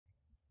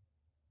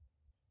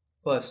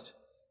First,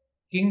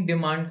 King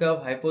demand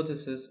curve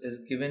hypothesis is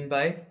given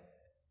by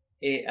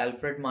A.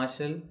 Alfred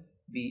Marshall,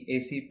 B.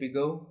 A.C.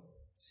 Pigou,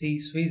 C.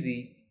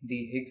 Sweezy,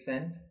 D. Hicks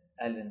and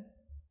Allen.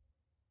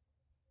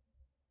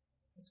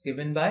 It's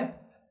given by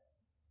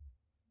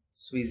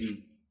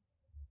Sweezy.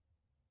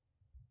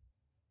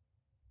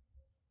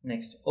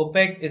 Next,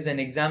 OPEC is an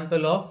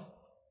example of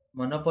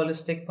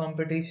monopolistic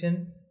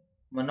competition,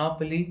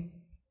 monopoly,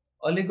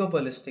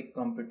 oligopolistic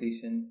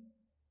competition,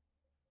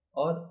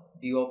 or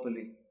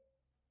duopoly.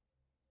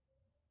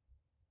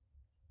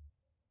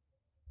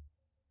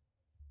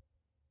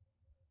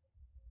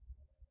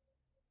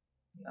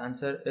 The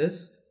answer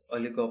is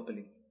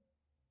oligopoly,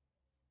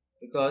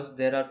 because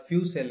there are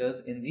few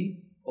sellers in the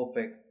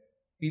OPEC.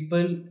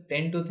 People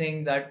tend to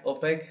think that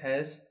OPEC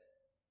has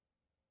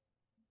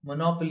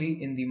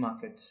monopoly in the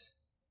markets,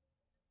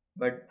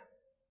 but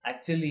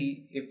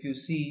actually if you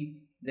see,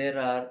 there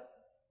are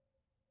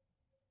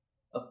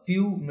a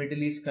few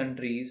Middle East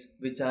countries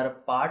which are a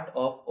part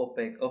of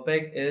OPEC.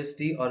 OPEC is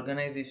the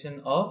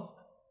organization of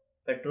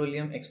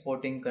petroleum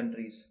exporting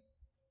countries.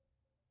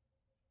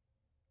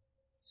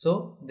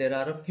 So there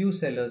are a few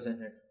sellers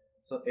in it.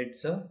 So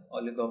it's a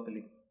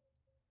oligopoly.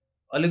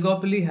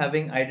 Oligopoly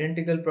having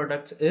identical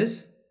products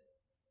is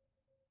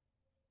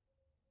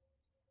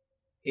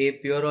A.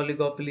 Pure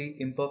oligopoly,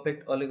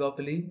 imperfect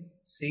oligopoly,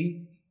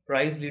 C.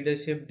 Price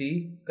leadership,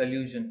 D.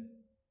 Collusion.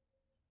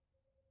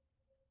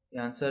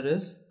 The answer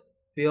is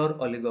pure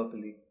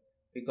oligopoly,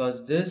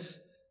 because this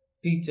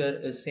feature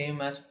is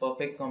same as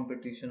perfect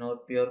competition or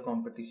pure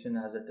competition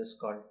as it is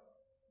called.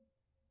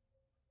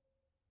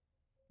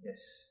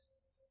 Yes.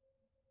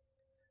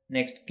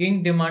 Next,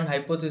 King demand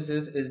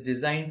hypothesis is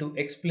designed to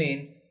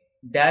explain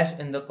dash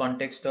in the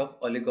context of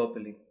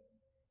oligopoly.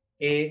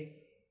 A.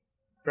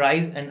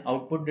 Price and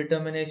output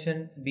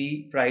determination,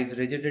 B. Price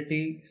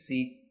rigidity,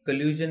 C.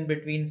 Collusion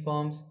between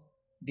firms,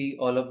 D.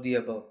 All of the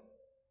above.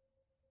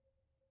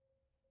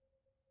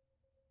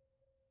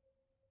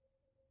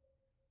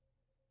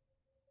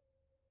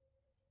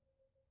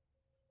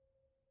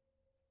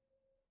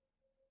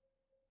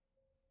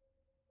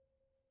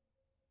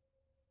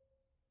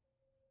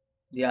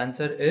 The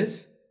answer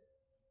is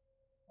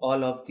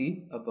all of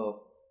the above.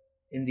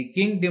 In the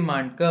King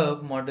demand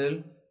curve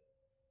model,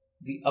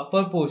 the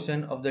upper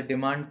portion of the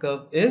demand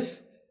curve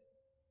is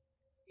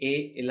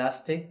A.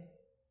 Elastic,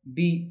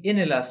 B.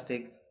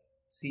 Inelastic,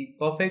 C.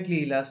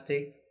 Perfectly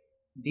elastic,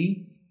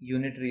 D.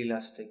 Unitary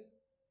elastic.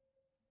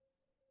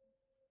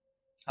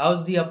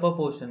 How's the upper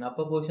portion?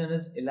 Upper portion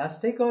is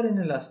elastic or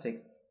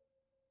inelastic?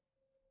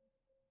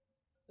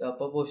 The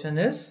upper portion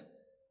is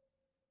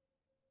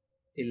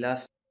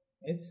elastic.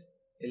 It's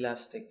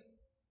elastic.